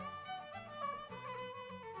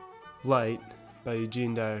Light by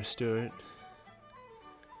Eugene Dyer Stewart.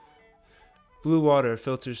 Blue water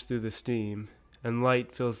filters through the steam, and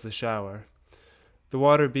light fills the shower. The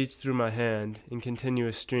water beats through my hand in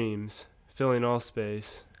continuous streams, filling all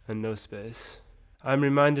space and no space. I'm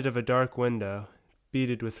reminded of a dark window,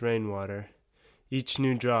 beaded with rainwater, each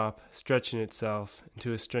new drop stretching itself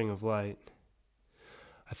into a string of light.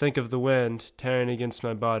 I think of the wind tearing against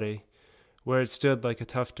my body, where it stood like a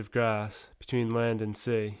tuft of grass between land and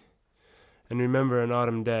sea, and remember an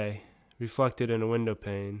autumn day, reflected in a window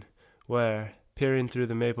pane, where, peering through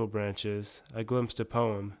the maple branches, I glimpsed a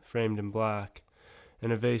poem framed in black,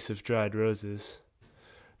 in a vase of dried roses.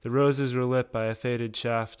 The roses were lit by a faded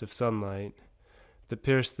shaft of sunlight that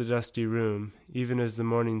pierced the dusty room, even as the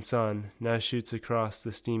morning sun now shoots across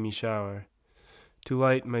the steamy shower, to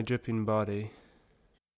light my dripping body.